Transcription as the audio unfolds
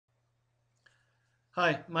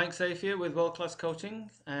Hi, Mike Safe here with World Class Coaching,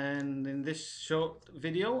 and in this short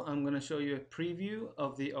video I'm going to show you a preview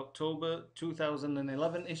of the October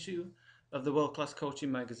 2011 issue of the World Class Coaching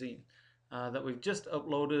magazine that we've just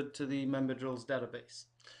uploaded to the Member Drills database.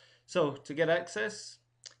 So to get access,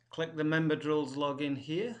 click the Member Drills login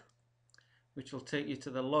here, which will take you to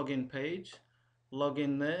the login page. Log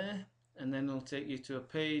in there, and then it'll take you to a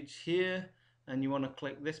page here, and you want to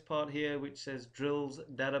click this part here which says Drills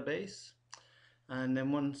Database. And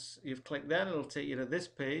then once you've clicked that, it'll take you to this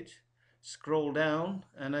page. Scroll down,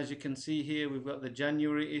 and as you can see here, we've got the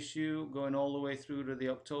January issue going all the way through to the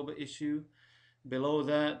October issue. Below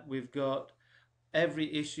that, we've got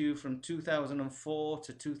every issue from 2004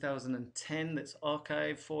 to 2010 that's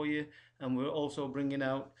archived for you, and we're also bringing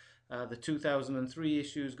out the 2003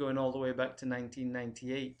 issues going all the way back to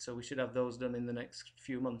 1998, so we should have those done in the next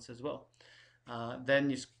few months as well. Then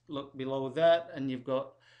you look below that and you've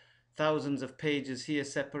got thousands of pages here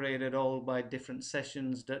separated all by different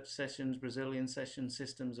sessions: Dutch sessions, Brazilian sessions,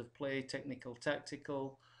 systems of play, technical,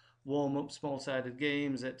 tactical, warm-up, small-sided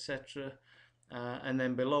games, etc. And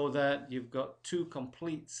then below that you've got two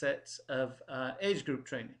complete sets of age group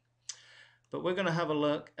training. But we're going to have a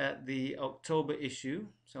look at the October issue.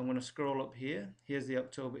 So I'm going to scroll up here. Here's the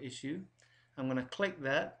October issue. I'm going to click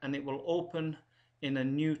that and it will open in a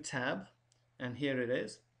new tab, and here it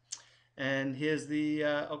is. And here's the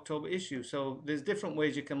October issue. So there's different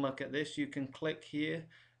ways you can look at this. You can click here,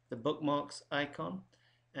 the bookmarks icon,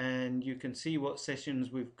 and you can see what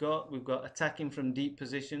sessions we've got. We've got attacking from deep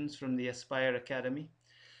positions from the Aspire Academy.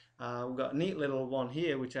 We've got a neat little one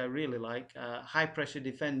here which I really like, high pressure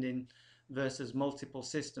defending versus multiple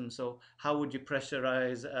systems. So how would you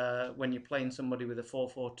pressurize when you're playing somebody with a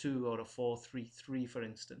 4-4-2 or a 4-3-3, for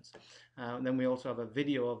instance. And then we also have a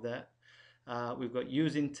video of that. We've got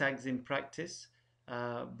using tags in practice,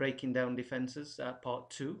 breaking down defenses, part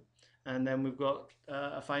 2. And then we've got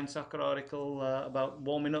a fine soccer article about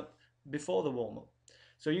warming up before the warm-up.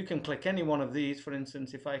 So you can click any one of these. For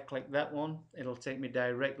instance, if I click that one, it'll take me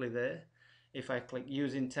directly there. If I click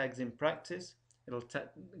using tags in practice, it'll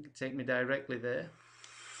take me directly there.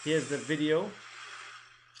 Here's the video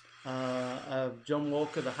of John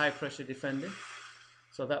Walker, the high pressure defending.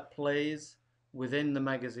 So that plays within the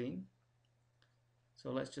magazine. So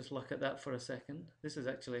let's just look at that for a second. This is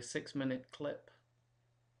actually a 6-minute clip.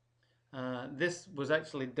 This was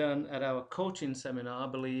actually done at our coaching seminar,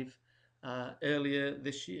 I believe, earlier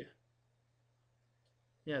this year.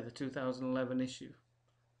 Yeah, the 2011 issue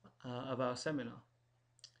of our seminar.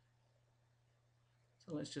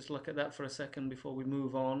 So let's just look at that for a second before we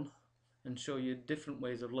move on and show you different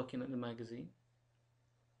ways of looking at the magazine.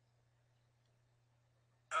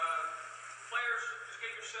 Players, just get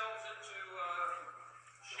yourselves into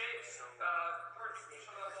shapes. Some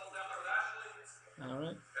of that ball down there with Ashley. All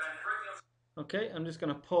right. Okay, I'm just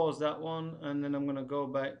going to pause that one, and then I'm going to go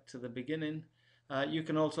back to the beginning. You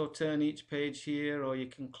can also turn each page here, or you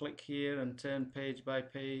can click here and turn page by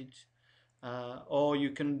page. Or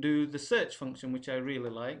you can do the search function, which I really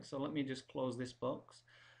like. So let me just close this box.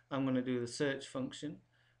 I'm going to do the search function,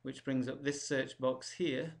 which brings up this search box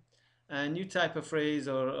here. And you type a phrase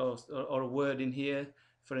or a word in here.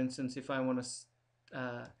 For instance, if I want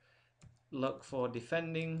to look for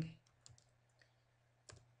defending,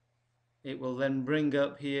 it will then bring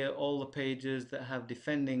up here all the pages that have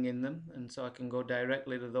defending in them, and so I can go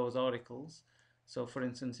directly to those articles. So for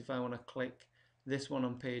instance, if I want to click this one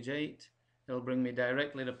on page 8, it'll bring me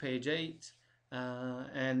directly to page 8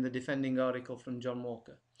 and the defending article from John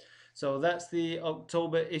Walker. So that's the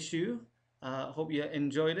October issue. Hope you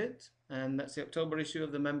enjoyed it, and that's the October issue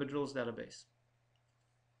of the Member Drills database.